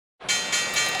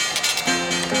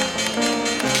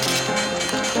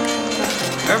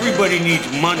Everybody needs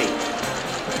money.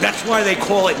 That's why they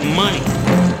call it money.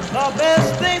 The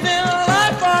best things in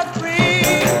life are free,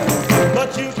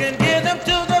 but you can give them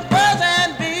to the birds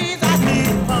and bees.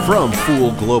 From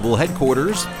Fool Global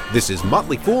Headquarters, this is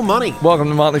Motley Fool Money. Welcome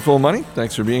to Motley Fool Money.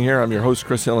 Thanks for being here. I'm your host,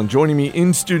 Chris Hill, and joining me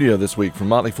in studio this week from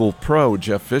Motley Fool Pro,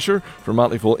 Jeff Fisher, from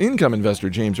Motley Fool Income Investor,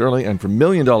 James Early, and from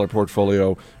Million Dollar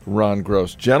Portfolio, Ron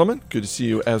Gross. Gentlemen, good to see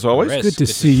you as always. Chris, good to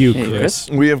see you, Chris.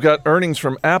 We have got earnings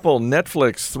from Apple,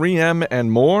 Netflix, 3M,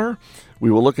 and more.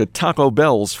 We will look at Taco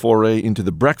Bell's foray into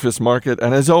the breakfast market,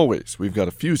 and as always, we've got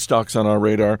a few stocks on our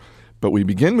radar, but we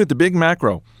begin with the big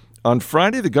macro. On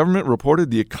Friday, the government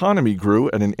reported the economy grew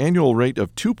at an annual rate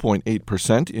of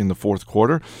 2.8% in the fourth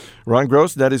quarter. Ron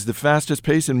Gross, that is the fastest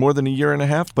pace in more than a year and a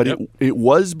half, but it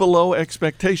was below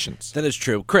expectations. That is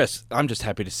true. Chris, I'm just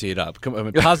happy to see it up.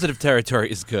 Positive territory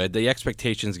is good. The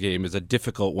expectations game is a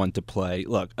difficult one to play.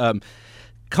 Look,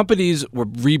 companies were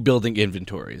rebuilding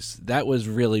inventories. That was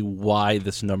really why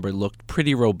this number looked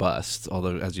pretty robust,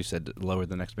 although, as you said, lower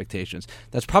than expectations.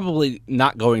 That's probably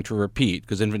not going to repeat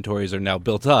because inventories are now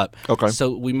built up. Okay.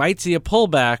 So we might see a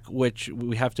pullback, which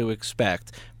we have to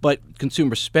expect. But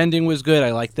consumer spending was good.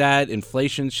 I like that.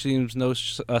 Inflation seems no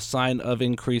sign of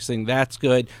increasing. That's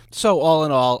good. So all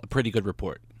in all, a pretty good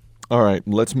report. All right,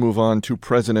 let's move on to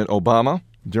President Obama.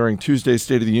 During Tuesday's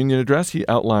State of the Union address, he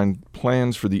outlined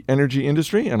plans for the energy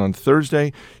industry, and on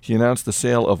Thursday, he announced the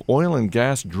sale of oil and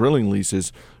gas drilling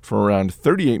leases for around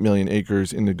 38 million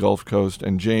acres in the Gulf Coast.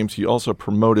 And James, he also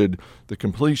promoted the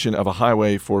completion of a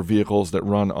highway for vehicles that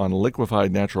run on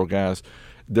liquefied natural gas.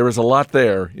 There is a lot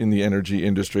there in the energy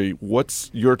industry. What's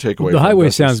your takeaway? The highway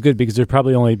sounds good because there'd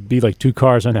probably only be like 2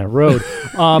 cars on that road.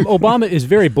 Obama is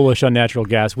very bullish on natural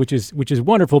gas, which is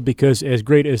wonderful because as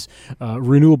great as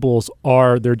renewables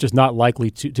are, they're just not likely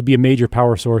to be a major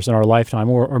power source in our lifetime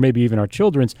or maybe even our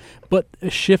children's. But a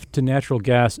shift to natural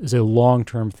gas is a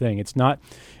long-term thing. It's not,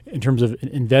 in terms of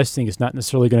investing, it's not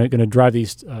necessarily going to drive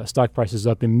these stock prices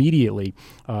up immediately.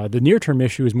 The near-term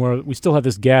issue is more, we still have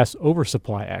this gas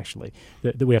oversupply, actually,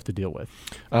 that we have to deal with.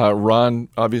 Ron,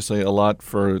 obviously a lot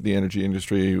for the energy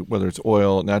industry, whether it's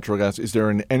oil, natural gas. Is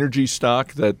there an energy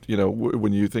stock that,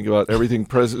 when you think about everything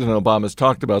President Obama's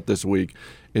talked about this week,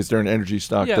 is there an energy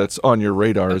stock that's on your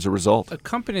radar as a result? A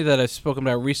company that I've spoken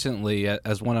about recently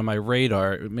as one on my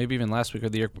radar, maybe even last week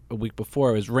or a week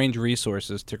before, was Range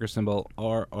Resources, ticker symbol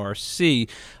RRC,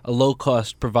 a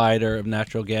low-cost provider of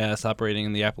natural gas operating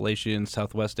in the Appalachian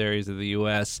Southwest areas of the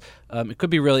U.S. It could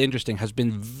be really interesting. Has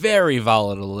been very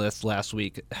volatile this last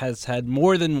week. Has had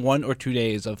more than 1 or 2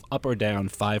 days of up or down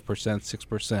 5%,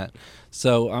 6%.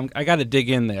 So I got to dig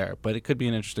in there, but it could be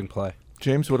an interesting play.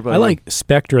 James, what about I like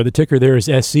Spectra. The ticker there is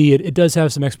SC. It does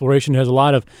have some exploration. It has a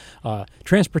lot of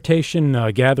transportation,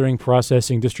 gathering,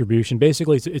 processing, distribution.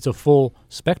 Basically, it's a full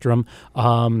spectrum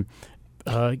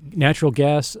natural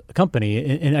gas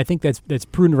company. And I think that's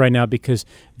prudent right now because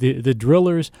the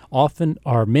drillers often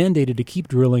are mandated to keep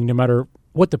drilling no matter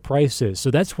what the price is. So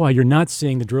that's why you're not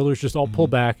seeing the drillers just all pull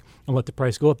back and let the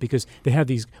price go up because they have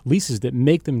these leases that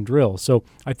make them drill. So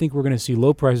I think we're going to see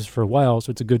low prices for a while,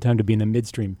 so it's a good time to be in the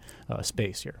midstream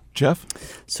space here. Jeff?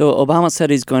 So Obama said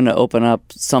he's going to open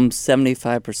up some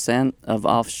 75% of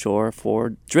offshore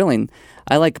for drilling.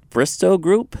 I like Bristow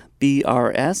Group,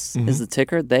 BRS is the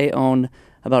ticker. They own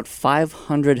about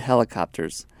 500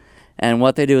 helicopters. And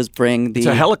what they do is bring the... It's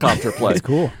a helicopter play. That's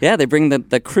cool. Yeah, they bring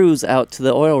the crews out to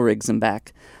the oil rigs and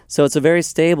back. So it's a very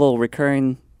stable,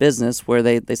 recurring business where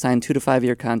they sign 2 to 5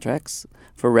 year contracts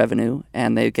for revenue,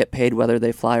 and they get paid whether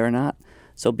they fly or not.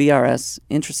 So BRS,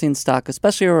 interesting stock,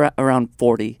 especially around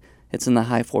 40. It's in the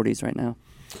high 40s right now.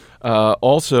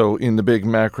 Also in the big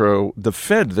macro, the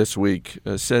Fed this week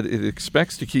said it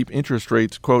expects to keep interest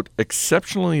rates, quote,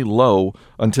 exceptionally low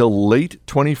until late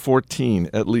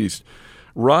 2014 at least.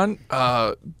 Ron,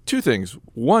 2 things.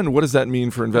 1, what does that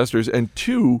mean for investors? And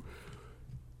 2,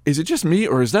 is it just me,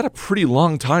 or is that a pretty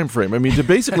long time frame? I mean, to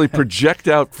basically project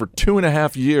out for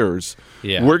 2.5 years,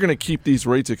 we're going to keep these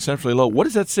rates exceptionally low. What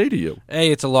does that say to you?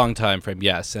 It's a long time frame,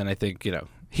 yes. And I think,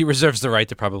 he reserves the right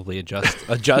to probably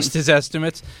adjust his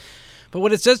estimates. But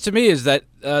what it says to me is that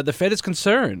the Fed is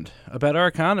concerned about our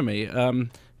economy.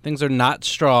 Things are not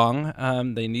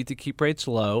strong. They need to keep rates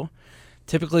low.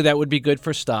 Typically, that would be good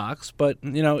for stocks, but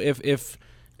if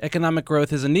economic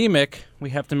growth is anemic,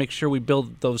 we have to make sure we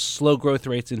build those slow growth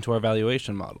rates into our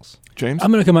valuation models. James?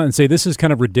 I'm going to come out and say this is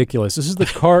kind of ridiculous. This is the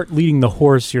cart leading the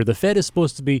horse here. The Fed is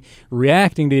supposed to be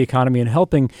reacting to the economy and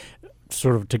helping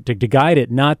sort of to guide it,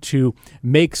 not to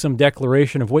make some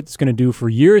declaration of what it's going to do for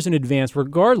years in advance,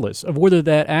 regardless of whether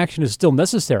that action is still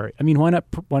necessary. I mean, why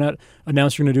not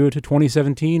announce you're going to do it to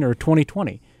 2017 or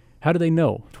 2020? How do they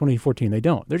know 2014? They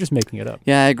don't. They're just making it up.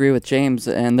 Yeah, I agree with James.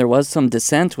 And there was some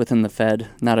dissent within the Fed.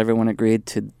 Not everyone agreed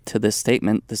to this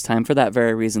statement this time for that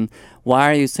very reason. Why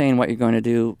are you saying what you're going to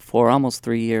do for almost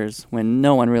 3 years when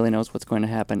no one really knows what's going to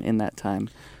happen in that time?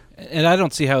 And I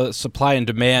don't see how supply and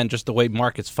demand, just the way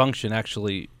markets function,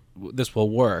 actually this will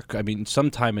work. I mean,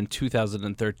 sometime in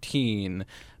 2013,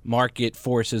 market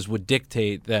forces would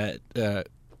dictate that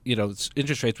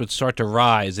interest rates would start to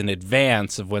rise in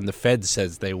advance of when the Fed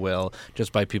says they will,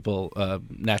 just by people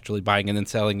naturally buying and then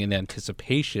selling in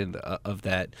anticipation of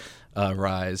that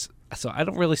rise. So I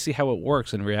don't really see how it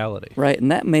works in reality. Right,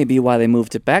 and that may be why they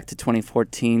moved it back to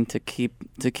 2014 to keep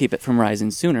it from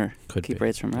rising sooner. Keep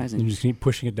rates from rising. You just keep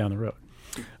pushing it down the road.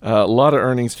 A lot of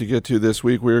earnings to get to this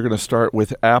week. We're going to start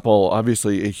with Apple.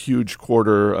 Obviously, a huge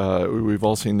quarter. We've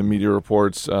all seen the media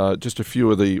reports. Just a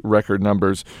few of the record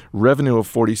numbers: revenue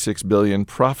of $46 billion,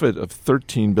 profit of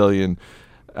 $13 billion.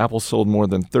 Apple sold more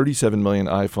than 37 million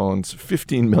iPhones,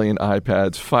 15 million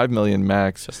iPads, 5 million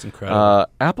Macs. Just incredible.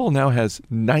 Apple now has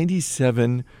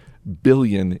 $97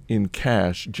 billion in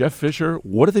cash. Jeff Fisher,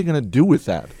 what are they going to do with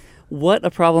that? What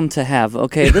a problem to have.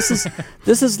 Okay, this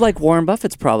is like Warren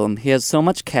Buffett's problem. He has so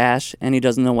much cash and he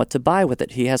doesn't know what to buy with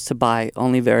it. He has to buy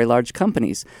only very large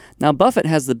companies. Now, Buffett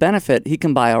has the benefit. He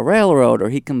can buy a railroad, or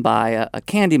he can buy a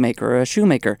candy maker or a shoe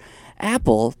maker.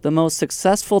 Apple, the most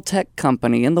successful tech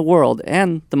company in the world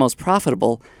and the most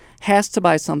profitable, has to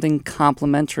buy something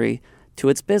complementary to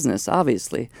its business,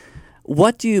 obviously.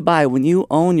 What do you buy when you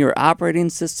own your operating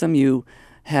system? You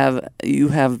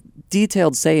have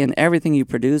detailed say in everything you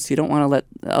produce. You don't want to let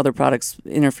other products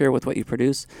interfere with what you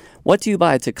produce. What do you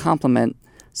buy to complement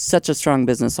such a strong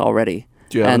business already?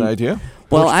 Do you have an idea?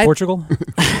 Well, Portugal?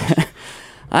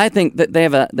 I think that they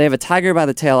have a tiger by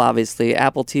the tail. Obviously,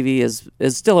 Apple TV is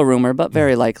still a rumor, but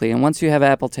very likely. And once you have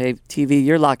Apple TV,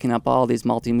 you're locking up all these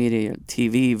multimedia,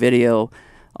 TV, video,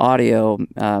 audio,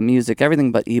 music,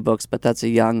 everything but ebooks. But that's a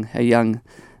young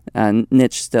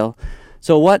niche still.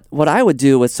 So what I would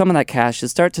do with some of that cash is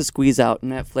start to squeeze out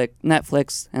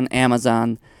Netflix and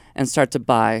Amazon, and start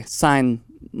to sign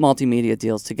multimedia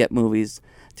deals to get movies,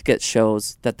 to get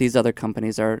shows that these other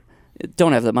companies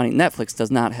don't have the money. Netflix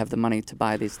does not have the money to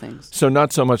buy these things. So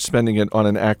not so much spending it on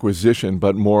an acquisition,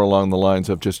 but more along the lines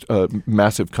of just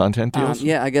massive content deals?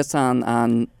 Yeah, I guess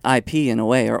on IP in a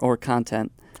way, or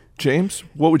content. James,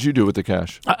 what would you do with the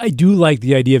cash? I do like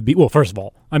the idea of well, first of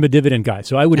all, I'm a dividend guy,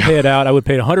 so I would pay it out. I would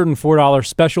pay $104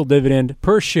 special dividend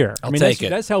per share. I'll take it.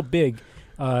 That's how big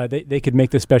they could make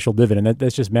this special dividend.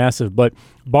 That's just massive. But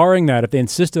barring that, if they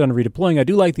insisted on redeploying, I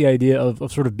do like the idea of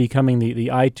sort of becoming the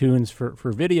iTunes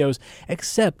for videos,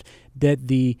 except that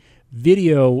the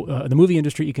video, the movie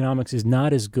industry economics is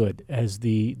not as good as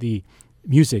the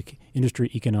music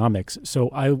industry economics. So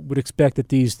I would expect that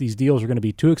these deals are going to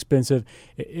be too expensive.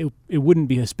 It wouldn't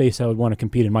be a space I would want to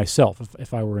compete in myself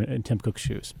if I were in Tim Cook's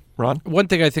shoes. Ron? One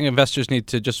thing I think investors need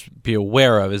to just be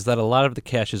aware of is that a lot of the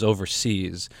cash is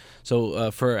overseas.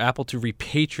 So for Apple to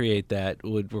repatriate that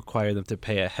would require them to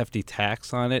pay a hefty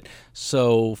tax on it.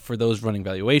 So for those running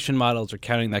valuation models or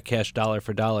counting that cash dollar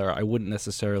for dollar, I wouldn't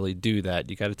necessarily do that.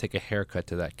 You got to take a haircut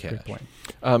to that cash. Great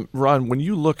point. Ron, when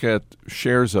you look at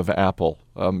shares of Apple,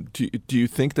 do you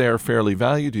think they are fairly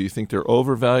valued? Do you think they're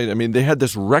overvalued? I mean, they had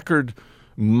this record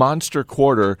monster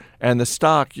quarter, and the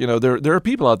stock, there are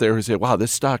people out there who say, wow,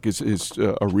 this stock is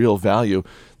a real value.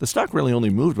 The stock really only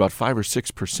moved about 5 or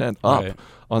 6% up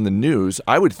on the news.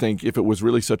 I would think if it was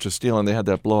really such a steal and they had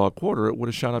that blowout quarter, it would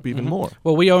have shot up even more.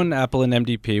 Well, we own Apple in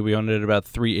MDP. We owned it at about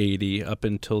 $380. Up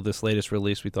until this latest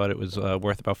release, we thought it was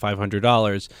worth about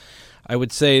 $500. I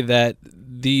would say that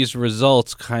these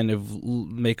results kind of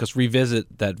make us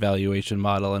revisit that valuation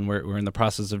model, and we're in the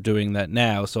process of doing that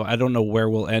now. So I don't know where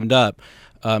we'll end up.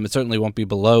 It certainly won't be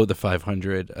below the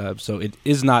 500. So it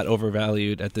is not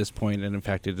overvalued at this point, and in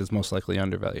fact, it is most likely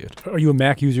undervalued. Are you a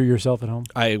Mac user yourself at home?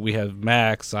 We have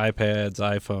Macs, iPads,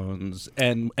 iPhones,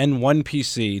 and one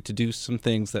PC to do some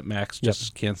things that Macs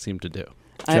just can't seem to do.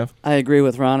 Jeff? I agree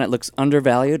with Ron. It looks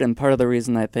undervalued, and part of the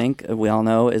reason I think, we all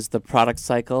know, is the product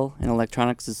cycle in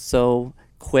electronics is so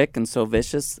quick and so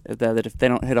vicious that if they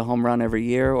don't hit a home run every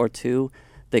year or two,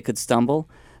 they could stumble.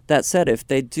 That said, if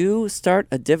they do start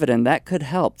a dividend, that could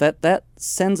help. That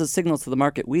sends a signal to the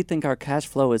market. We think our cash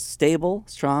flow is stable,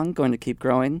 strong, going to keep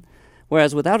growing.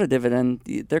 Whereas without a dividend,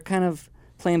 they're kind of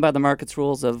playing by the market's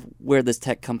rules of we're this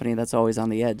tech company that's always on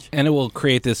the edge. And it will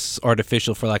create this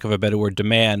artificial, for lack of a better word,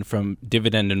 demand from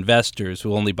dividend investors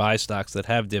who only buy stocks that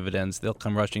have dividends. They'll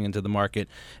come rushing into the market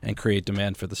and create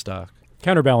demand for the stock.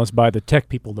 Counterbalanced by the tech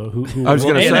people, though, who I was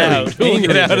going to say, who will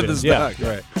get out of the stock. Yeah.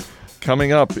 Right.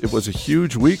 Coming up, it was a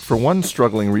huge week for one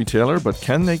struggling retailer, but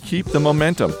can they keep the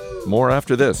momentum? More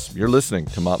after this. You're listening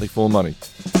to Motley Fool Money.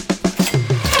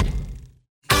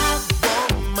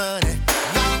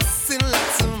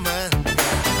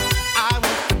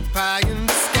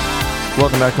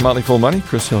 Welcome back to Motley Fool Money.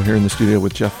 Chris Hill here in the studio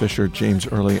with Jeff Fisher, James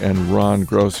Early, and Ron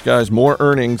Gross. Guys, more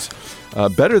earnings,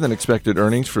 better than expected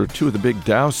earnings for two of the big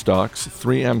Dow stocks.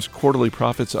 3M's quarterly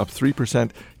profits up 3%.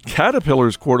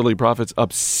 Caterpillar's quarterly profits up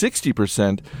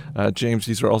 60%. James,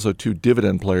 these are also two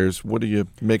dividend players. What do you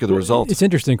make of the results? It's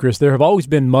interesting, Chris. There have always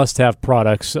been must-have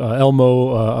products.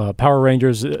 Elmo, Power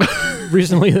Rangers.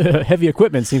 Recently, heavy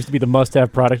equipment seems to be the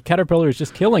must-have product. Caterpillar is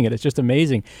just killing it. It's just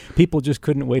amazing. People just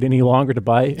couldn't wait any longer to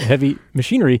buy heavy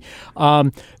machinery.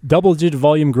 Double-digit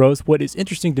volume growth. What is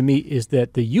interesting to me is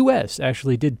that the U.S.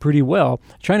 actually did pretty well.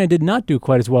 China did not do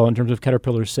quite as well in terms of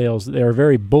Caterpillar's sales. They are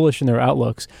very bullish in their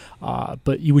outlooks,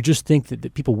 but you would just think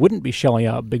that people wouldn't be shelling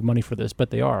out big money for this, but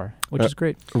they are, which is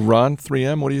great. Ron,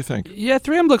 3M, what do you think? Yeah,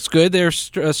 3M looks good. They're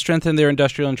strengthening their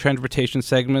industrial and transportation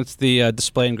segments. The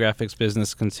display and graphics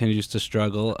business continues to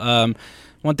struggle.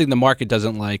 One thing the market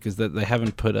doesn't like is that they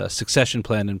haven't put a succession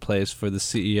plan in place for the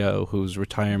CEO whose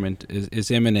retirement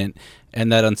is imminent,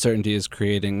 and that uncertainty is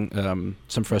creating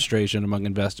some frustration among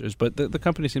investors. But the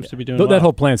company seems to be doing well. That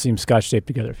whole plan seems scotch-taped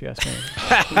together, if you ask me.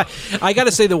 I got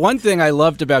to say, the one thing I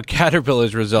loved about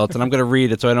Caterpillar's results, and I'm going to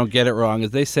read it so I don't get it wrong,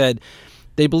 is they said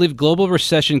they believe global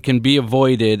recession can be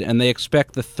avoided, and they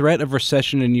expect the threat of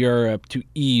recession in Europe to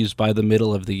ease by the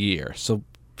middle of the year. So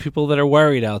people that are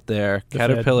worried out there,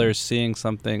 Caterpillar is seeing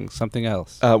something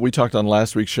else. We talked on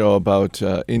last week's show about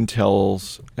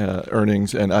Intel's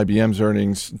earnings and IBM's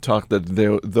earnings. Talked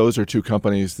that those are two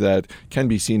companies that can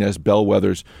be seen as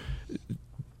bellwethers.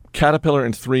 Caterpillar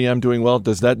and 3M doing well.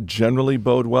 Does that generally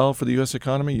bode well for the U.S.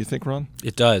 economy, you think, Ron?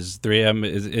 It does. 3M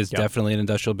is definitely an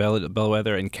industrial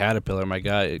bellwether, and Caterpillar, my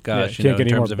gosh, in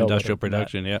terms of industrial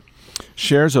production, yeah.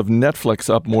 Shares of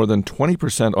Netflix up more than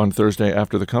 20% on Thursday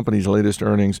after the company's latest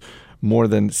earnings. More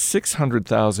than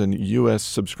 600,000 U.S.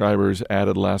 subscribers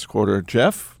added last quarter.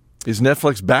 Jeff, is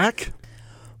Netflix back?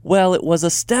 Well, it was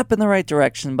a step in the right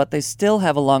direction, but they still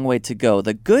have a long way to go.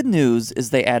 The good news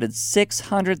is they added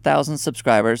 600,000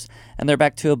 subscribers, and they're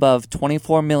back to above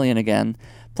 24 million again.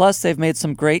 Plus, they've made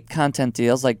some great content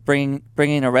deals, like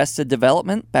bringing Arrested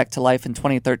Development back to life in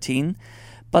 2013.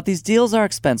 But these deals are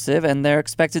expensive, and they're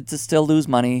expected to still lose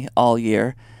money all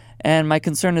year. And my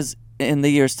concern is in the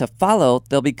years to follow,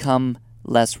 they'll become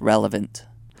less relevant.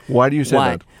 Why do you say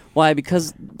that? Why?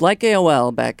 Because like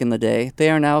AOL back in the day, they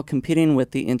are now competing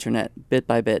with the internet bit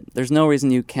by bit. There's no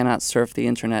reason you cannot surf the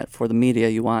internet for the media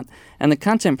you want. And the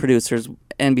content producers,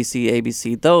 NBC,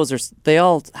 ABC, they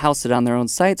all house it on their own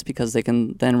sites because they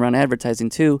can then run advertising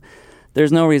too.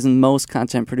 There's no reason most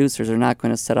content producers are not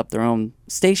going to set up their own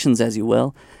stations, as you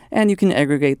will, and you can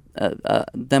aggregate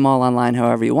them all online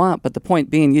however you want. But the point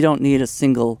being, you don't need a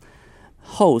single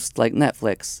host like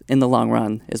Netflix in the long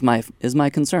run is my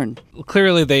concern.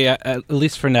 Clearly, they at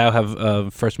least for now have a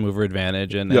first mover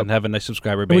advantage and have a nice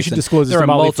subscriber base. We should disclose there are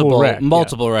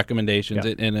multiple recommendations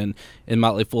in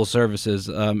Motley Fool services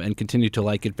and continue to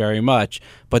like it very much.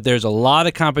 But there's a lot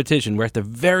of competition. We're at the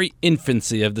very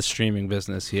infancy of the streaming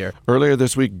business here. Earlier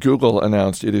this week, Google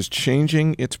announced it is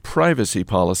changing its privacy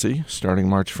policy. Starting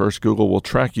March 1st, Google will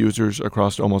track users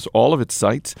across almost all of its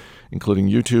sites, including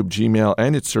YouTube, Gmail,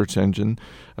 and its search engine.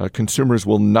 Consumers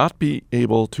will not be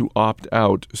able to opt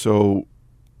out. So,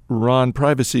 Ron,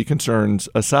 privacy concerns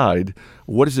aside,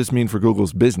 what does this mean for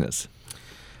Google's business?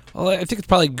 Well, I think it's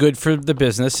probably good for the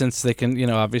business since they can,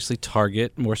 obviously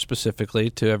target more specifically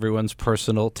to everyone's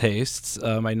personal tastes.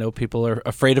 I know people are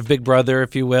afraid of Big Brother,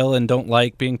 if you will, and don't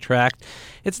like being tracked.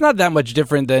 It's not that much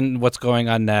different than what's going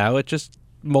on now. It just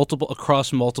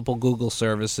across multiple Google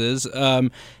services.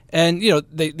 And,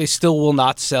 they still will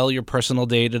not sell your personal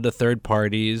data to third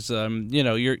parties.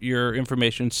 Your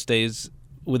information stays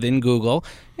within Google.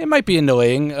 It might be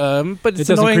annoying, but it's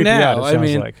annoying now.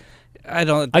 I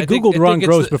Googled Ron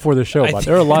Gross before the show, but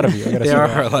there are a lot of you. There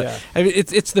are a lot. Yeah.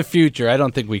 It's the future. I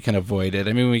don't think we can avoid it.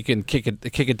 We can kick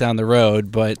it down the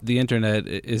road, but the internet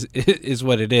is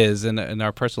what it is, and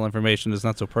our personal information is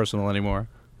not so personal anymore.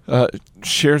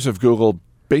 Shares of Google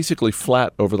basically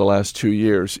flat over the last 2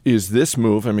 years. Is this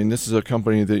move, this is a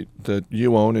company that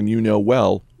you own and you know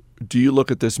well, do you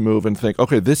look at this move and think,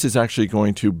 okay, this is actually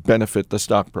going to benefit the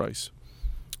stock price?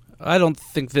 I don't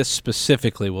think this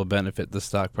specifically will benefit the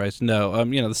stock price. No,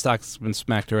 the stock's been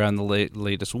smacked around the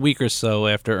latest week or so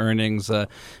after earnings.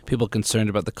 People concerned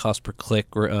about the cost per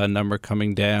click number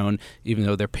coming down, even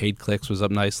though their paid clicks was up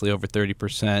nicely over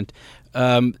 30%.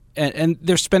 And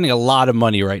they're spending a lot of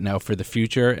money right now for the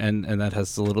future, and that has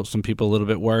some people a little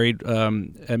bit worried. At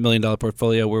 $1 Million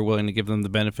Portfolio, we're willing to give them the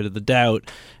benefit of the doubt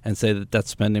and say that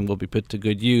spending will be put to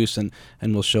good use and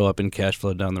will show up in cash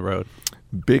flow down the road.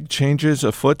 Big changes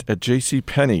afoot at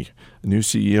JCPenney. New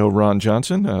CEO Ron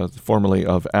Johnson, formerly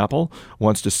of Apple,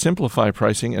 wants to simplify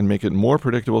pricing and make it more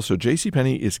predictable, so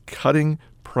JCPenney is cutting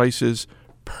prices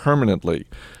permanently.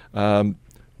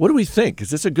 What do we think? Is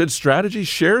this a good strategy?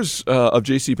 Shares of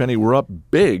JCPenney were up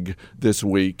big this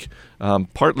week,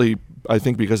 partly, I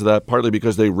think, because of that, partly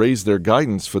because they raised their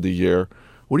guidance for the year.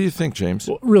 What do you think, James?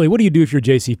 Well, really, what do you do if you're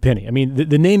JCPenney? I mean,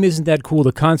 the name isn't that cool.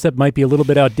 The concept might be a little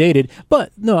bit outdated,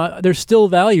 but no, there's still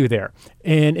value there.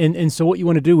 And so what you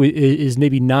want to do is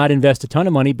maybe not invest a ton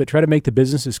of money, but try to make the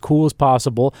business as cool as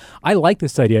possible. I like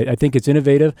this idea. I think it's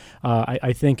innovative.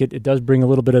 I think it does bring a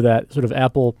little bit of that sort of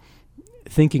Apple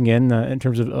thinking in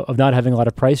terms of not having a lot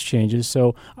of price changes.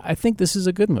 So I think this is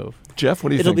a good move. Jeff,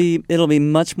 what do you think? It'll be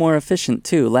much more efficient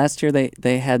too. Last year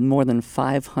they had more than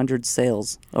 500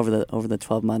 sales over the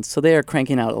 12 months. So they are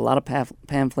cranking out a lot of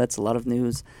pamphlets, a lot of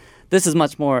news. This is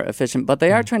much more efficient, but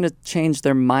they are trying to change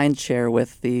their mind share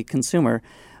with the consumer,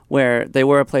 where they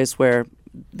were a place where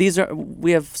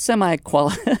we have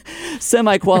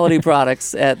semi-quality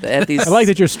products at these. I like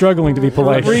that you're struggling to be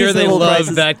polite. I'm sure they love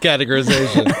prices. that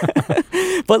categorization.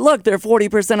 But look, they're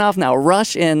 40% off now.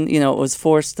 Rush in, it was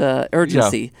forced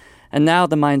urgency. Yeah. And now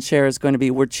the mind share is going to be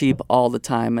we're cheap all the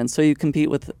time. And so you compete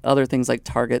with other things like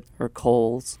Target or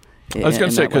Kohl's. I was going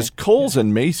to say, because Kohl's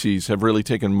and Macy's have really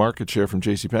taken market share from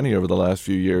JCPenney over the last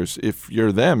few years. If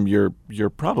you're them, you're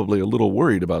probably a little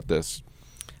worried about this.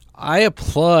 I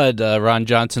applaud Ron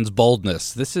Johnson's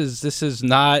boldness. This is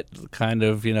not kind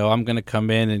of, I'm going to come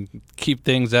in and keep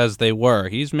things as they were.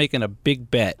 He's making a big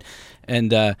bet.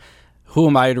 And who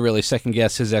am I to really second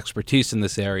guess his expertise in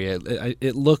this area?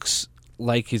 It looks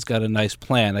like he's got a nice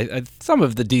plan. Some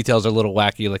of the details are a little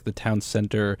wacky, like the town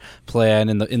center plan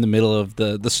in the middle of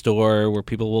the store where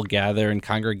people will gather and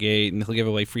congregate, and he'll give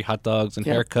away free hot dogs and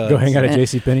haircuts. Go hang out at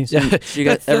JCPenney's. Yeah, you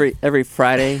got every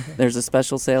Friday. There's a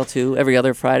special sale too. Every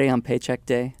other Friday on Paycheck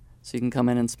Day. So you can come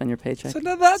in and spend your paycheck. So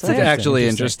now that's actually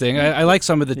interesting. I like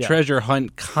some of the treasure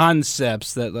hunt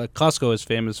concepts that Costco is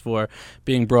famous for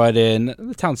being brought in.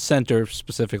 The town center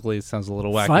specifically sounds a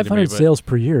little wacky 500 to me, sales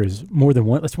per year is more than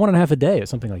one. That's 1.5 a day or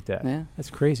something like that. Yeah. That's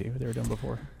crazy what they were doing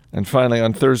before. And finally,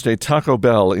 on Thursday, Taco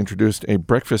Bell introduced a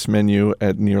breakfast menu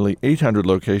at nearly 800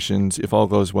 locations. If all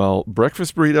goes well,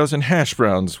 breakfast burritos and hash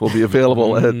browns will be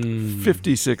available at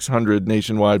 5,600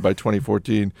 nationwide by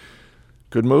 2014.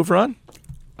 Good move, Ron?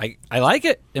 I like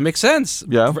it. It makes sense.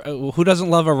 Yeah. Who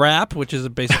doesn't love a wrap, which is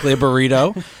basically a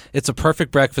burrito? It's a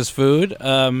perfect breakfast food.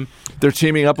 They're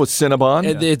teaming up with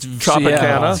Cinnabon. It's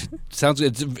Tropicana.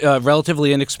 It's a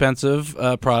relatively inexpensive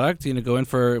product. Go in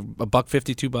for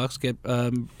 $1.50, $2,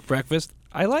 get breakfast.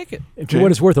 I like it. For what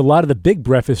it's worth, a lot of the big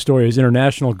breakfast story is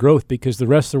international growth because the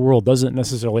rest of the world doesn't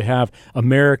necessarily have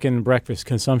American breakfast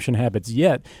consumption habits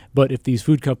yet. But if these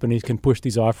food companies can push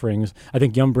these offerings, I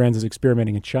think Yum Brands is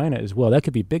experimenting in China as well. That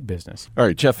could be big business. All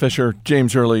right, Jeff Fisher,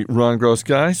 James Early, Ron Gross.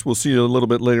 Guys, we'll see you a little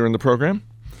bit later in the program.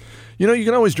 You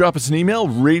can always drop us an email,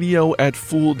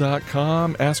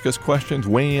 radio@fool.com. Ask us questions,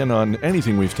 weigh in on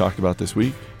anything we've talked about this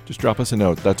week. Just drop us a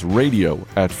note. That's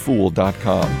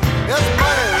radio@fool.com.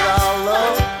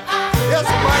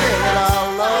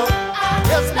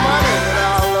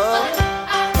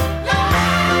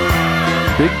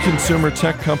 Big consumer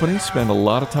tech companies spend a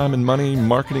lot of time and money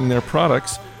marketing their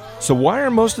products, so why are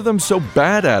most of them so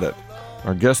bad at it?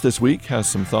 Our guest this week has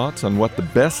some thoughts on what the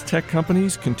best tech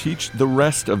companies can teach the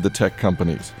rest of the tech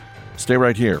companies. Stay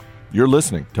right here. You're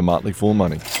listening to Motley Fool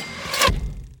Money.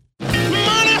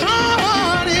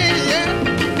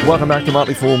 Welcome back to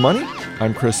Motley Fool Money.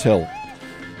 I'm Chris Hill.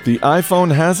 The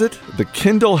iPhone has it, the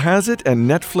Kindle has it, and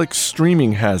Netflix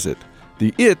streaming has it.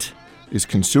 The it is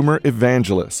consumer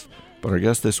evangelist. But our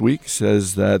guest this week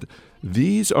says that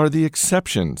these are the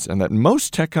exceptions and that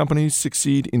most tech companies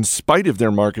succeed in spite of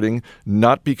their marketing,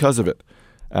 not because of it.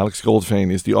 Alex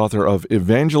Goldfein is the author of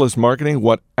Evangelist Marketing,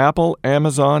 What Apple,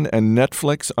 Amazon, and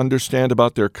Netflix Understand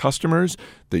About Their Customers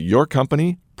That Your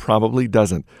Company Probably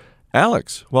Doesn't.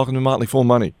 Alex, welcome to Motley Fool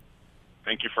Money.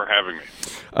 Thank you for having me.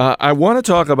 I want to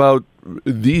talk about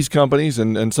these companies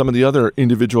and some of the other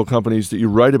individual companies that you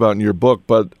write about in your book,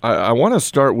 but I want to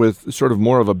start with sort of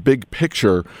more of a big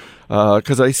picture,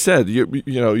 because I said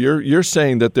you're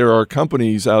saying that there are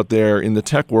companies out there in the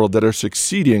tech world that are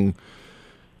succeeding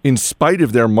in spite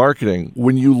of their marketing.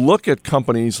 When you look at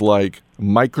companies like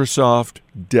Microsoft,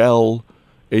 Dell,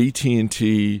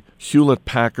 AT&T,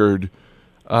 Hewlett-Packard,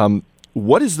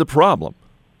 what is the problem?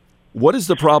 What is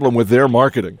the problem with their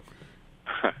marketing?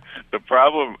 The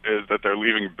problem is that they're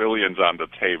leaving billions on the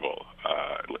table.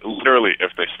 Literally,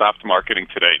 if they stopped marketing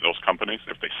today, those companies,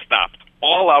 if they stopped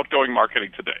all outgoing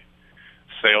marketing today,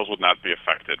 sales would not be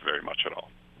affected very much at all.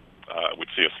 We'd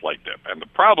see a slight dip. And the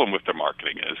problem with their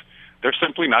marketing is they're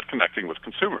simply not connecting with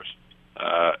consumers.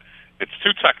 It's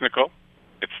too technical.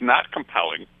 It's not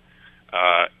compelling.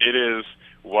 It is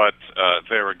what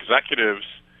their executives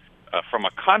from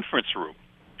a conference room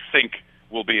think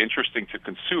will be interesting to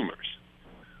consumers.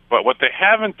 But what they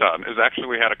haven't done is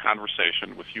actually had a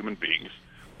conversation with human beings,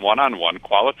 one-on-one,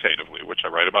 qualitatively, which I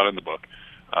write about in the book,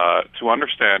 to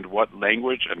understand what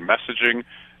language and messaging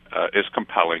is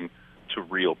compelling to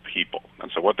real people.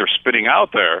 And so what they're spitting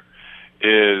out there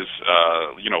is,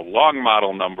 long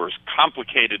model numbers,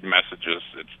 complicated messages.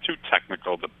 It's too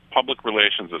technical. The public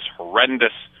relations is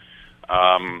horrendous.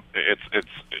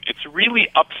 It's really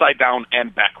upside down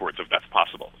and backwards, if that's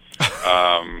possible.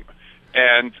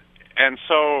 And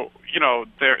so,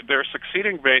 they're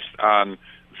succeeding based on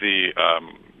the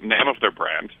name of their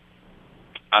brand,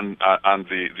 on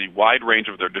the wide range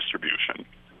of their distribution,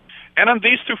 and on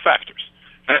these two factors,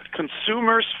 that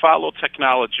consumers follow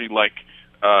technology like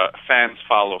fans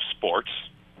follow sports,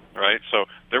 right? So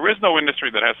there is no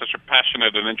industry that has such a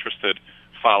passionate and interested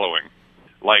following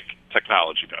like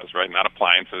technology does, right? Not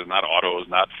appliances, not autos,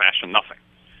 not fashion, nothing.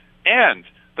 And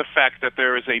the fact that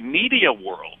there is a media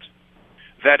world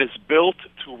that is built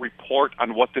to report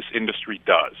on what this industry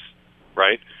does,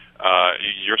 right?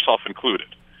 Yourself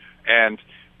included. And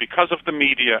because of the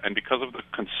media and because of the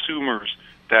consumers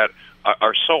that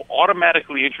are so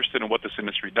automatically interested in what this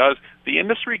industry does, the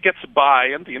industry gets by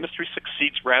and the industry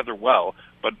succeeds rather well.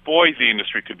 But boy, the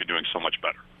industry could be doing so much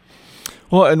better.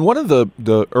 Well, and one of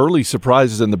the early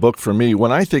surprises in the book for me,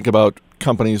 when I think about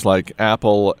companies like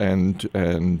Apple and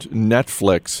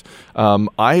Netflix,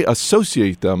 I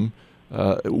associate them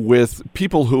with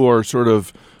people who are sort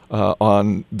of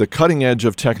on the cutting edge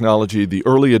of technology, the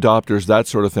early adopters, that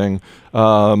sort of thing.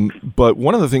 But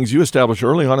one of the things you establish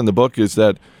early on in the book is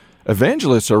that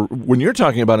evangelists are, when you're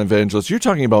talking about evangelists, you're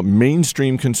talking about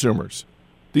mainstream consumers.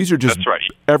 These are just That's right.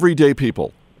 Everyday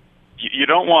people. You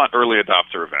don't want early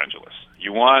adopter evangelists.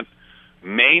 You want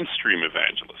mainstream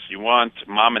evangelists. You want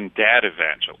mom and dad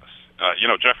evangelists.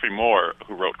 Jeffrey Moore,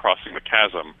 who wrote Crossing the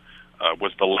Chasm,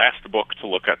 was the last book to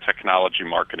look at technology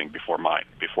marketing before mine,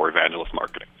 before evangelist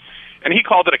marketing. And he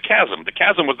called it a chasm. The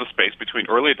chasm was the space between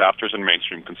early adopters and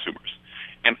mainstream consumers.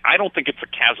 And I don't think it's a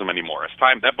chasm anymore.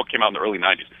 That book came out in the early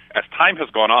 90s. As time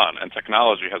has gone on and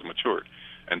technology has matured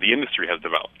and the industry has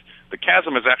developed, the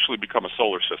chasm has actually become a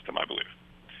solar system, I believe.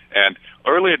 And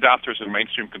early adopters and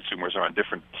mainstream consumers are on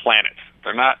different planets.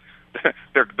 They're not.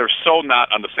 They're so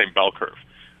not on the same bell curve.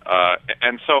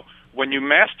 And so when you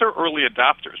master early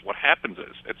adopters, what happens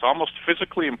is it's almost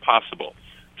physically impossible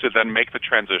to then make the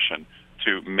transition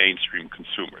to mainstream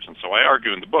consumers. And so I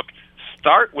argue in the book,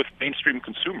 start with mainstream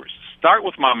consumers. Start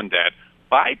with mom and dad.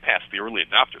 Bypass the early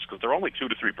adopters because they're only 2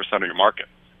 to 3% of your market.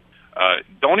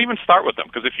 Don't even start with them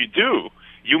because if you do,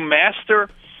 you master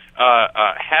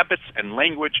habits and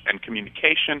language and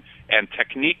communication and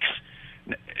techniques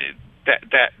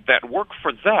that work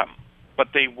for them, but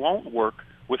they won't work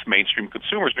with mainstream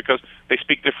consumers because they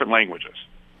speak different languages.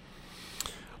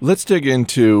 Let's dig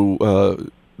into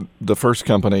the first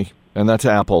company, and that's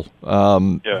Apple.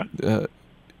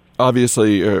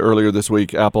 Obviously, earlier this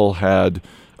week, Apple had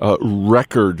a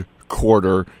record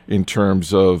quarter in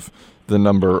terms of the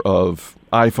number of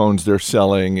iPhones they're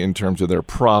selling, in terms of their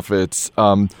profits.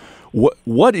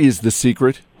 What is the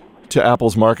secret to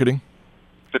Apple's marketing?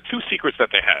 The two secrets that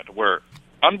they had were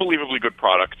unbelievably good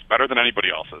products, better than anybody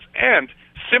else's, and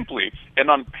simply an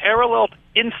unparalleled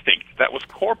instinct that was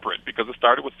corporate because it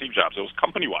started with Steve Jobs. It was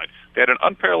company-wide. They had an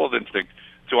unparalleled instinct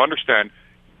to understand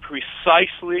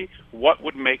precisely what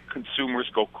would make consumers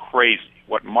go crazy,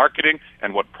 what marketing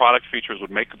and what product features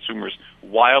would make consumers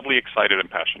wildly excited and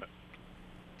passionate.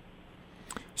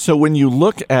 So when you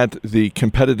look at the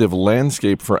competitive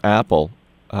landscape for Apple,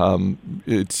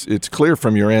 it's clear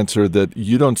from your answer that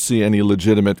you don't see any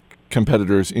legitimate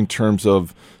competitors in terms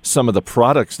of some of the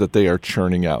products that they are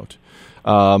churning out.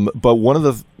 But one of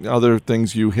the other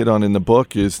things you hit on in the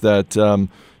book is that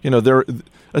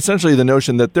essentially the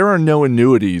notion that there are no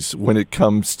annuities when it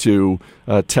comes to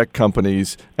tech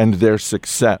companies and their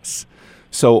success.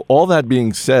 So all that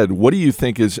being said, what do you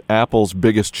think is Apple's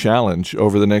biggest challenge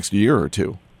over the next year or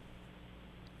two?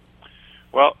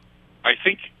 Well, I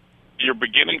think you're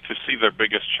beginning to see their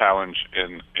biggest challenge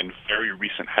in very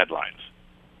recent headlines.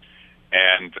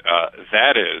 And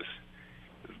that is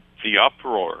the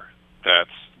uproar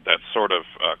that's sort of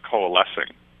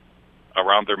coalescing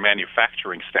around their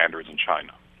manufacturing standards in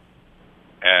China.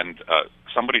 And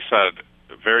somebody said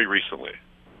very recently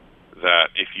that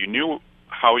if you knew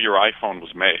how your iPhone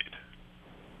was made,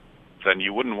 then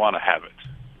you wouldn't want to have it.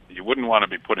 You wouldn't want to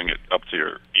be putting it up to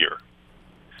your ear.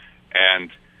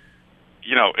 And,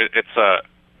 you know,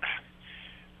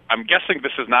 I'm guessing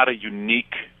this is not a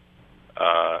unique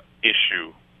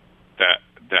issue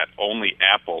that only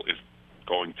Apple is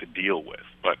going to deal with.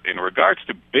 But in regards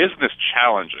to business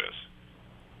challenges,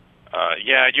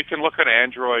 you can look at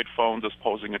Android phones as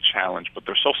posing a challenge, but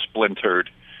they're so splintered,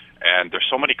 and there's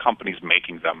so many companies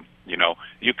making them. You know,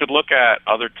 you could look at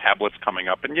other tablets coming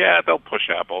up, and they'll push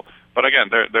Apple. But again,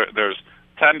 there's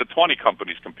 10 to 20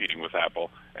 companies competing with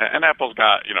Apple, and Apple's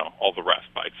got, you know, all the rest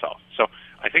by itself. So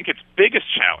I think its biggest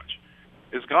challenge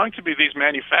is going to be these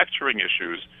manufacturing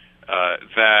issues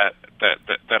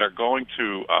that are going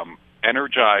to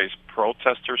energize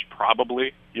protesters,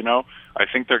 probably. You know, I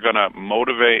think they're going to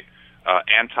motivate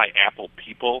anti-Apple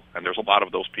people, and there's a lot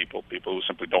of those people who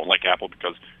simply don't like Apple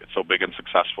because it's so big and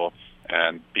successful,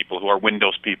 and people who are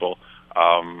Windows people.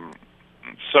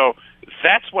 So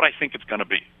that's what I think it's going to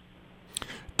be.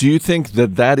 Do you think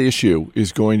that issue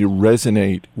is going to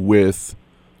resonate with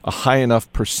a high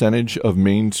enough percentage of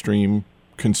mainstream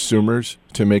consumers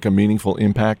to make a meaningful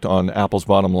impact on Apple's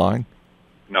bottom line?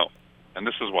 No, and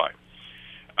this is why.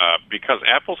 Because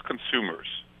Apple's consumers,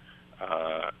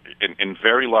 in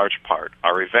very large part,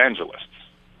 are evangelists.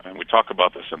 And we talk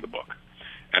about this in the book.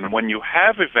 And when you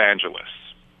have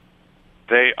evangelists,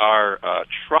 they are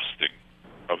trusting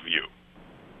of you.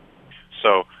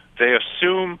 So they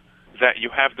assume that you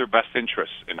have their best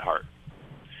interests in heart.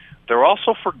 They're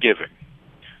also forgiving,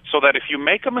 so that if you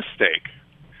make a mistake,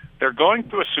 they're going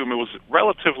to assume it was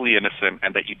relatively innocent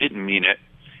and that you didn't mean it,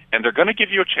 and they're going to give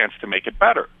you a chance to make it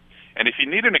better. And if you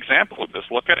need an example of this,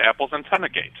 look at Apple's antenna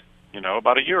gate, you know,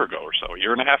 about a year ago or so, a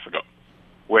year and a half ago,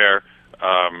 where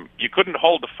you couldn't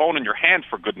hold the phone in your hand,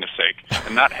 for goodness sake,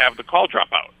 and not have the call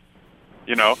drop out.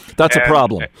 You know, that's a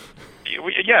problem.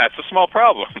 Yeah, it's a small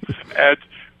problem. And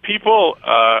people,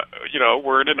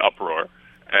 were in an uproar,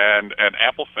 and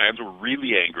Apple fans were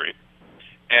really angry.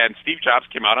 And Steve Jobs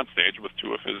came out on stage with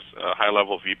two of his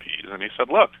high-level VPs, and he said,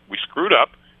 look, we screwed up.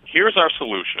 Here's our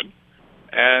solution.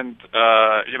 And,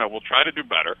 we'll try to do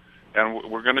better, and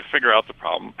we're going to figure out the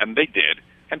problem. And they did.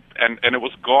 And it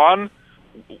was gone.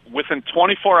 Within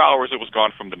 24 hours, it was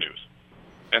gone from the news.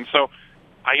 And so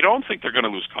I don't think they're going to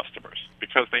lose customers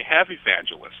because they have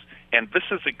evangelists. And this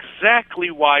is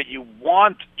exactly why you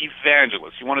want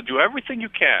evangelists. You want to do everything you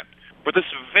can for this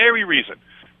very reason,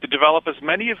 to develop as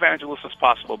many evangelists as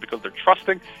possible because they're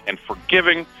trusting and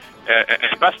forgiving.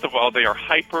 And best of all, they are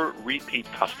hyper-repeat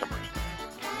customers.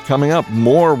 Coming up,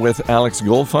 more with Alex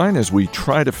Goldfein as we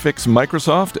try to fix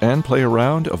Microsoft and play a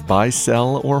round of buy,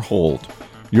 sell, or hold.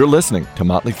 You're listening to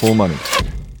Motley Fool Money.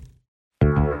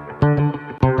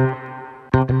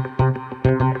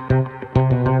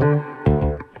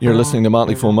 You're listening to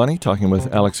Motley Fool Money, talking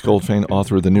with Alex Goldfein,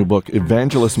 author of the new book,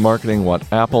 Evangelist Marketing,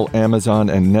 What Apple, Amazon,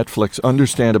 and Netflix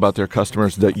Understand About Their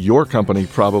Customers That Your Company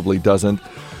Probably Doesn't.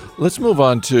 Let's move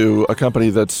on to a company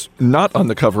that's not on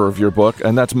the cover of your book,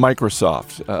 and that's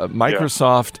Microsoft.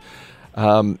 Microsoft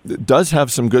does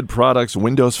have some good products.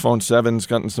 Windows Phone 7's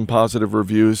gotten some positive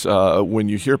reviews. When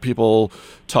you hear people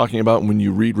talking about, when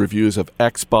you read reviews of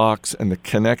Xbox and the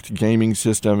Kinect gaming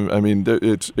system, I mean,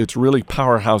 it's really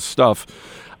powerhouse stuff.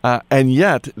 And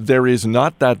yet, there is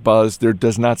not that buzz. There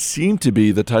does not seem to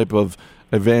be the type of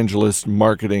evangelist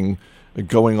marketing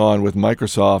going on with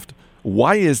Microsoft.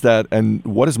 Why is that, and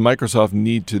what does Microsoft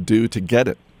need to do to get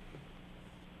it?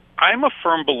 I'm a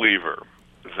firm believer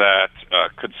that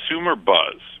consumer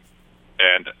buzz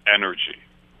and energy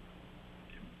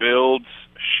builds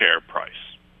share price.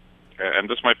 And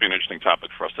this might be an interesting topic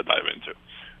for us to dive into.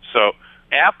 So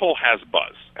Apple has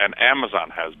buzz, and Amazon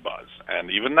has buzz,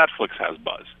 and even Netflix has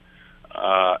buzz.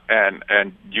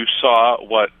 And you saw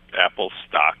what Apple's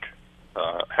stock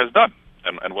has done,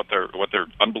 and what their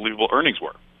unbelievable earnings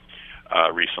were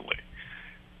recently.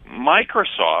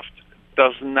 Microsoft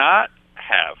does not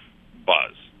have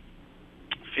buzz.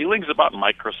 Feelings about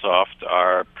Microsoft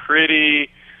are pretty,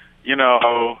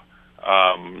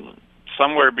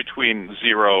 somewhere between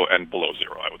 0 and below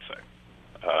 0, I would say.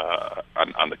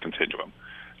 on the continuum.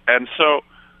 And so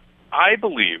I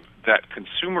believe that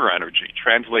consumer energy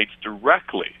translates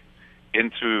directly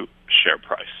into share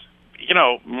price.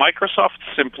 Microsoft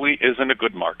simply isn't a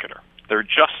good marketer. They're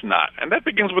just not. And that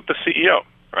begins with the CEO,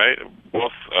 right?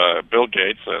 Both Bill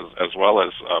Gates as well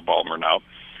as Ballmer now.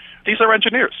 These are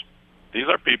engineers. These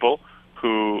are people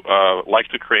who like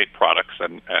to create products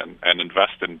and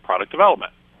invest in product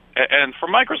development. And for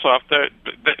Microsoft,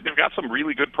 they've got some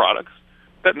really good products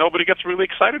that nobody gets really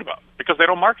excited about because they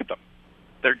don't market them.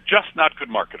 They're just not good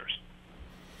marketers.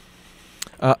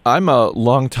 I'm a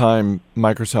longtime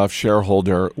Microsoft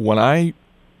shareholder. When I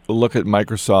look at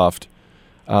Microsoft,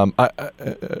 I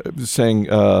was saying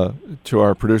to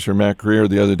our producer, Matt Greer,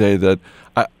 the other day that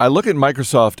I look at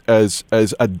Microsoft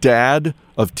as a dad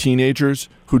of teenagers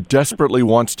who desperately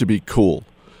wants to be cool.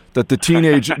 That the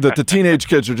teenage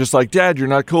kids are just like, Dad, you're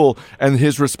not cool. And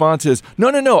his response is,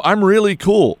 no, I'm really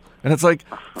cool. And it's like,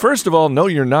 first of all, no,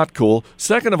 you're not cool.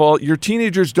 Second of all, your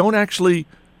teenagers don't actually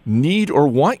need or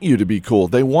want you to be cool.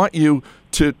 They want you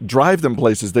to drive them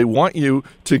places. They want you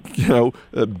to,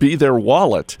 be their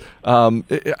wallet. Does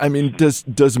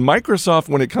Microsoft,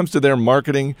 when it comes to their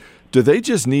marketing, do they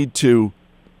just need to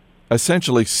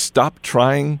essentially stop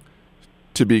trying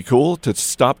to be cool, to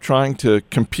stop trying to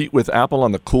compete with Apple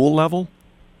on the cool level?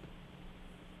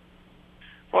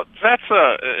 Well, that's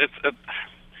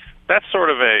sort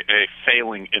of a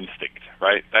failing instinct,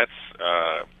 right? That's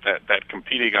that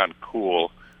competing on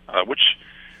cool, which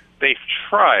they've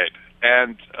tried,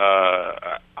 and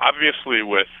obviously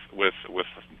with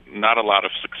not a lot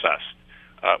of success.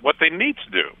 What they need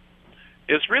to do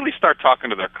is really start talking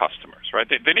to their customers, right?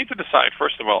 They need to decide,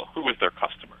 first of all, who is their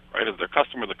customer, right? Is their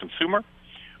customer the consumer,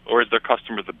 or is their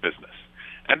customer the business?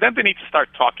 And then they need to start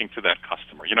talking to that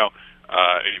customer.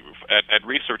 At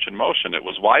Research in Motion, it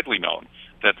was widely known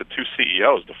that the two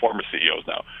CEOs, the former CEOs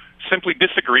now, simply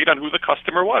disagreed on who the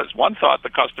customer was. One thought the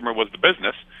customer was the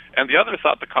business, and the other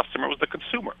thought the customer was the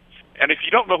consumer. And if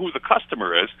you don't know who the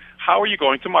customer is, how are you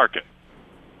going to market?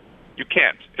 You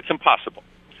can't. It's impossible.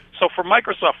 So for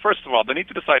Microsoft, first of all, they need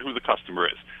to decide who the customer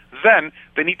is. Then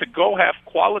they need to go have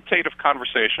qualitative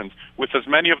conversations with as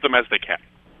many of them as they can.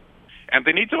 And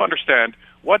they need to understand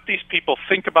what these people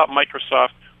think about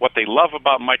Microsoft, what they love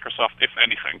about Microsoft, if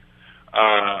anything,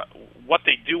 what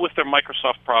they do with their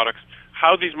Microsoft products,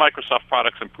 how these Microsoft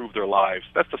products improve their lives.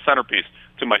 That's the centerpiece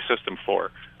to my system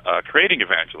for creating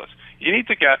evangelists. You need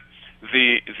to get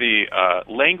the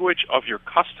language of your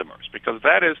customers, because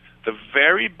that is the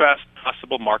very best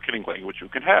possible marketing language you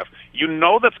can have. You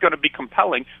know that's going to be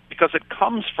compelling because it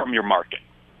comes from your market.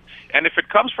 And if it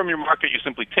comes from your market, you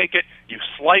simply take it, you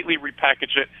slightly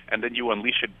repackage it, and then you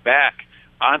unleash it back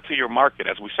onto your market.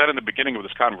 As we said in the beginning of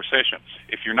this conversation,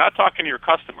 if you're not talking to your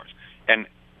customers and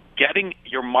getting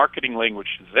your marketing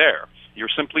language there, you're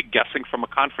simply guessing from a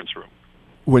conference room.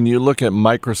 When you look at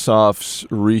Microsoft's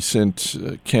recent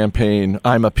campaign,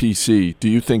 I'm a PC, do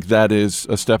you think that is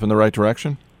a step in the right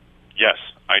direction? Yes,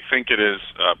 I think it is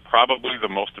probably the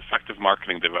most effective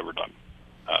marketing they've ever done,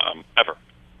 ever.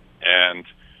 And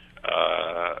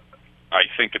I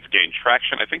think it's gained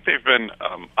traction. I think they've been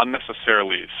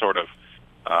unnecessarily sort of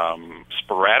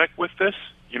sporadic with this.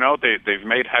 They've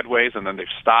made headways and then they've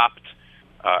stopped.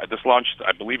 This launched,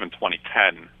 I believe, in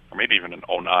 2010 or maybe even in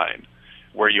 2009,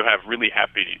 where you have really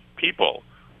happy people,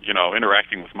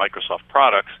 interacting with Microsoft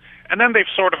products, and then they've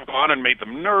sort of gone and made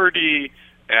them nerdy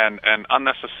and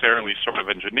unnecessarily sort of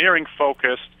engineering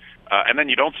focused. And then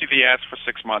you don't see the ads for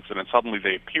 6 months, and then suddenly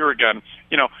they appear again.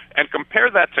 And compare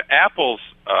that to Apple's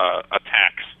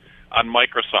attacks on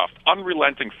Microsoft,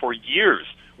 unrelenting for years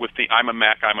with the I'm a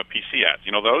Mac, I'm a PC ads.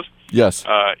 You know those? Yes.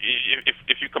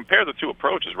 If you compare the two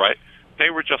approaches, right, they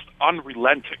were just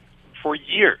unrelenting for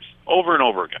years, over and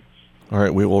over again. All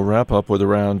right, we will wrap up with a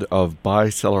round of buy,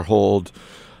 sell, or hold.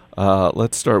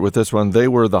 Let's start with this one. They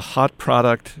were the hot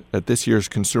product at this year's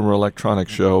Consumer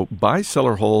Electronics Show. Buy, sell,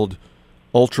 or hold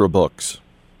Ultrabooks?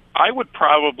 I would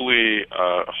probably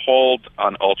hold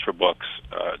on Ultrabooks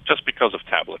just because of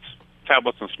tablets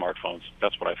and smartphones.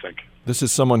 That's what I think. This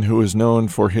is someone who is known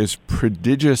for his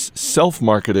prodigious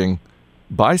self-marketing.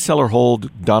 Buy, sell, or hold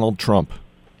Donald Trump?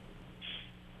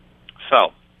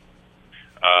 Sell.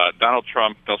 Donald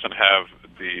Trump doesn't have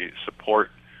the support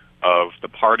of the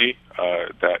party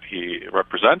that he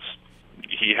represents.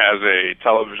 He has a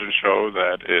television show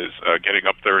that is getting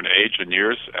up there in age and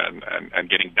years and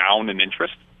getting down in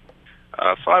interest.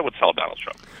 So I would sell Donald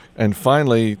Trump. And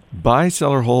finally, buy,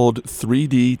 sell, or hold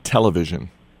 3D television?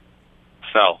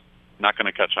 Sell. Not going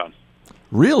to catch on.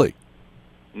 Really?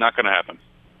 Not going to happen.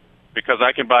 Because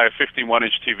I can buy a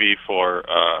 51-inch TV for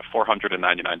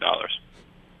 $499.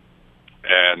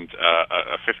 and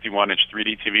a 51-inch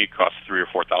 3D TV costs $3,000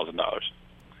 or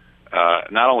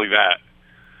 $4,000. Not only that,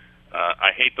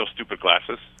 I hate those stupid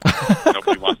glasses.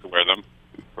 Nobody wants to wear them,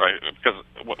 right? Because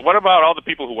what about all the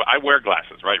people who I wear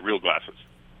glasses, right? Real glasses.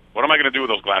 What am I going to do with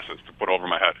those glasses to put over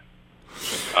my head?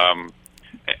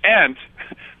 And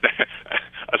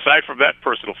aside from that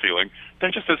personal feeling,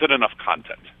 there just isn't enough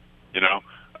content.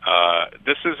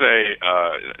 This is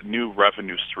a new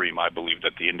revenue stream, I believe,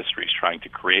 that the industry is trying to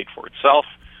create for itself.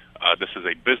 This is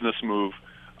a business move.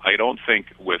 I don't think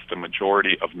with the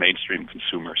majority of mainstream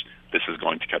consumers, this is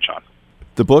going to catch on.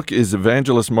 The book is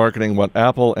Evangelist Marketing, What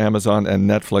Apple, Amazon, and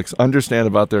Netflix Understand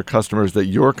About Their Customers That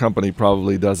Your Company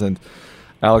Probably Doesn't.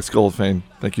 Alex Goldfein,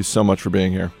 thank you so much for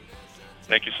being here.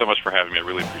 Thank you so much for having me. I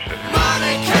really appreciate it.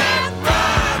 Money can't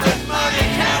run and money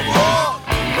can't walk.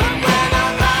 But when I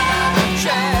write a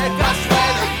check, I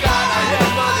swear to God I hear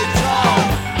money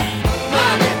talk.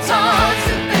 Money talks,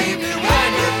 and baby, when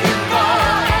you can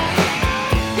walk,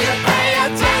 you pay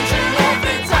attention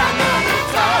every time money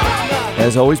talks.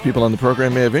 As always, people on the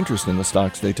program may have interest in the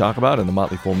stocks they talk about, and the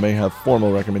Motley Fool may have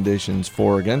formal recommendations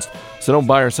for or against, so don't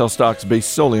buy or sell stocks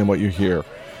based solely on what you hear.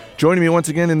 Joining me once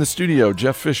again in the studio,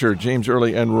 Jeff Fisher, James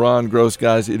Early, and Ron Gross.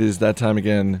 Guys, it is that time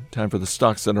again. Time for the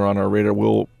stocks that are on our radar.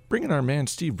 We'll bring in our man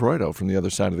Steve Broido from the other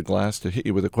side of the glass to hit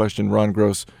you with a question. Ron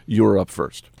Gross, you're up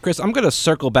first. Chris, I'm going to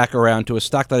circle back around to a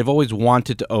stock that I've always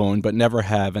wanted to own but never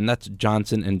have, and that's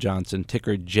Johnson & Johnson,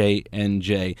 ticker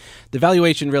J&J. The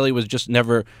valuation really was just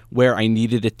never where I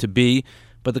needed it to be.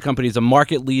 But the company is a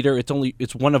market leader.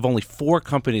 It's one of only 4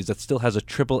 companies that still has a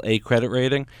AAA credit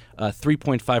rating,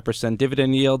 3.5%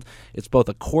 dividend yield. It's both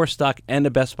a core stock and a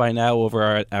Best Buy Now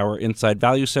over our Inside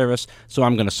Value service. So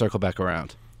I'm going to circle back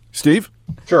around. Steve?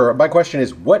 Sure. My question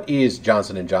is, what is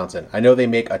Johnson & Johnson? I know they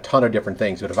make a ton of different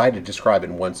things, but if I had to describe it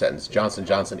in one sentence, Johnson &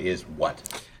 Johnson is what?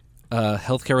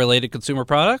 Healthcare-related consumer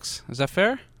products. Is that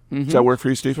fair? Mm-hmm. Does that work for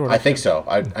you, Steve? I think so.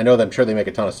 I know them. I'm sure they make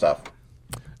a ton of stuff.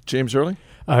 James Early?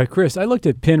 Chris, I looked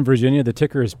at Penn, Virginia. The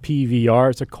ticker is PVR.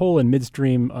 It's a coal and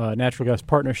midstream natural gas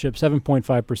partnership,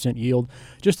 7.5% yield.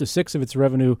 Just a sixth of its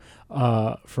revenue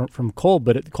from coal,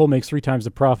 but coal makes 3 times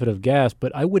the profit of gas.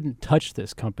 But I wouldn't touch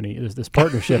this company, this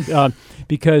partnership,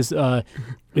 because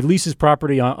it leases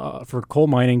property for coal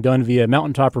mining done via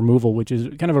mountaintop removal, which is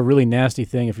kind of a really nasty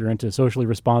thing if you're into socially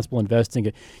responsible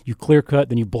investing. You clear cut,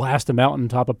 then you blast a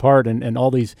mountaintop apart, and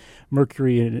all these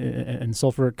mercury and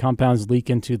sulfuric compounds leak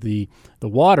into the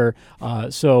water.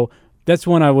 So that's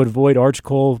one I would avoid. Arch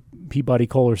Coal, Peabody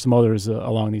Coal, or some others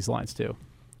along these lines too.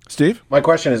 Steve? My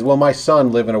question is, will my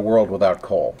son live in a world without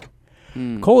coal?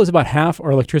 Coal is about half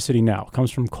our electricity now. It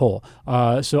comes from coal.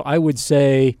 So I would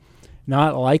say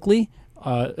not likely.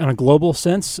 In a global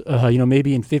sense,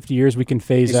 maybe in 50 years we can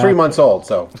phase out. He's 3 months old,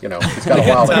 so, he's got a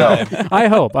while to go.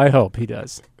 I hope he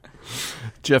does.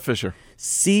 Jeff Fisher.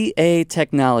 CA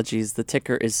Technologies, the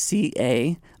ticker is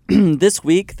CA. This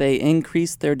week, they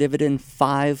increased their dividend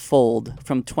 5-fold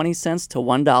from 20 cents to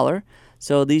 $1.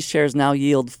 So these shares now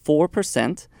yield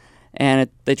 4%, and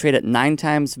they trade at 9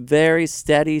 times very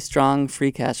steady, strong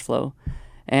free cash flow.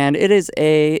 And it is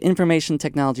a information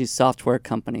technology software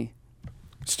company.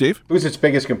 Steve? Who's its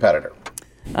biggest competitor?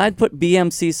 I'd put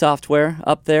BMC Software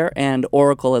up there and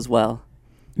Oracle as well.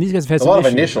 These guys have had a some lot of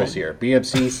issues, initials right? here.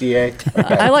 BMC, CA.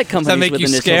 Okay. I like companies Does that make with you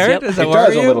initials. scared? Yep. Does that It worry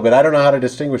does a you? little bit. I don't know how to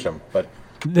distinguish them, but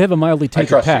They have a mildly tainted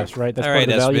trust you. past, right? That's All part right,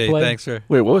 of the value SB, play. thanks, sir.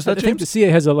 Wait, what was that, I think the James? CA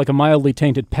has a mildly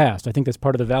tainted past. I think that's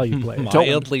part of the value play.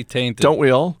 Mildly tainted. Don't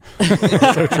we all?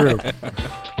 So true.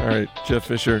 All right, Jeff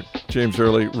Fisher, James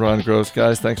Early, Ron Gross.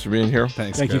 Guys, thanks for being here.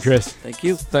 Thanks, Thank you, Chris. Thank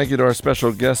you. Thank you to our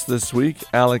special guest this week,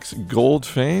 Alex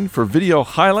Goldfein. For video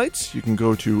highlights, you can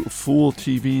go to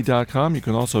fooltv.com. You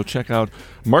can also check out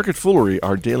Market Foolery,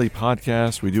 our daily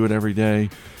podcast. We do it every day.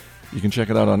 You can check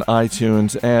it out on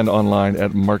iTunes and online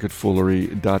at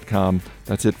marketfoolery.com.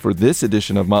 That's it for this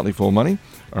edition of Motley Fool Money.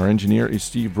 Our engineer is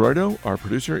Steve Broido. Our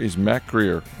producer is Matt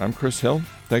Greer. I'm Chris Hill.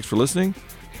 Thanks for listening.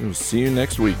 We'll see you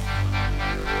next week.